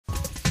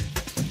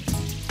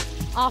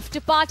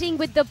After partying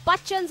with the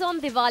Bachchans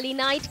on Diwali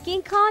night,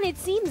 King Khan, it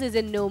seems, is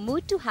in no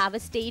mood to have a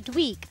state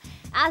week,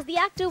 as the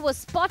actor was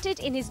spotted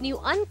in his new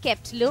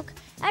unkempt look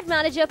at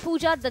manager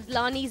Pooja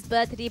Dadlani's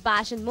birthday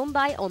bash in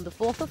Mumbai on the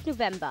 4th of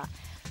November.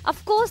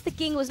 Of course, the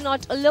king was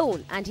not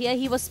alone, and here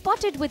he was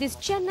spotted with his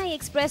Chennai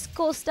Express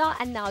co-star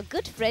and now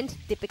good friend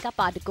Deepika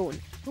Padukone,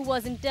 who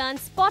was in turn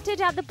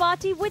spotted at the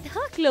party with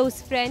her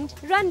close friend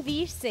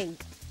Ranveer Singh.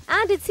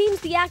 And it seems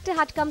the actor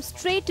had come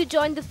straight to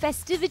join the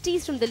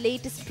festivities from the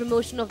latest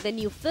promotion of their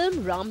new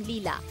film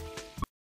Ram-Leela.